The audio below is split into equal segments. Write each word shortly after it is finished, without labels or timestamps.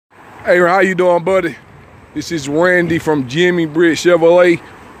Hey, how you doing, buddy? This is Randy from Jimmy Britt Chevrolet.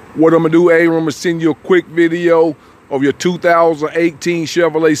 What I'm gonna do, I'm gonna send you a quick video of your 2018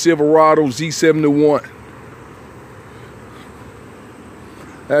 Chevrolet Silverado Z71.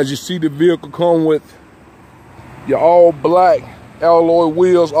 As you see, the vehicle come with your all black alloy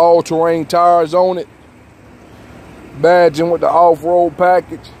wheels, all-terrain tires on it, badging with the off-road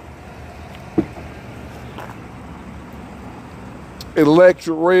package,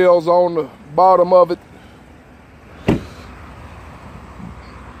 electric rails on the bottom of it,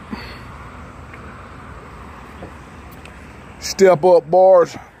 step-up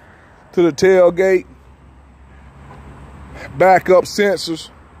bars to the tailgate, backup sensors,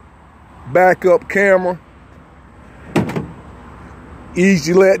 backup camera,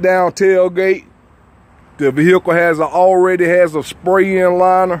 easy let down tailgate. The vehicle already has a spray-in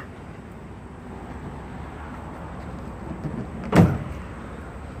liner.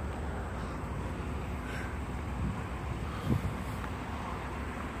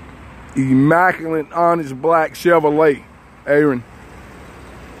 Immaculate, honest black Chevrolet, Aaron.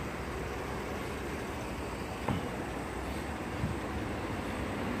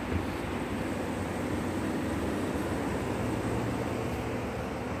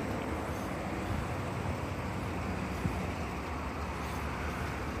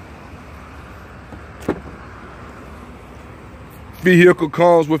 Vehicle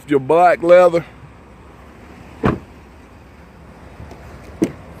comes with your black leather,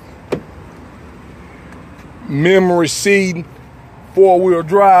 memory seating, 4-wheel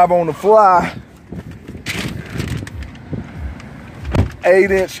drive on the fly,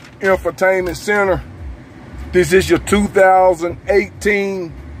 8-inch infotainment center. This is your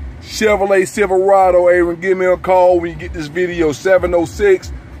 2018 Chevrolet Silverado, Aaron. Give me a call when you get this video,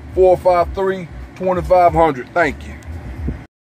 706-453-2500. Thank you.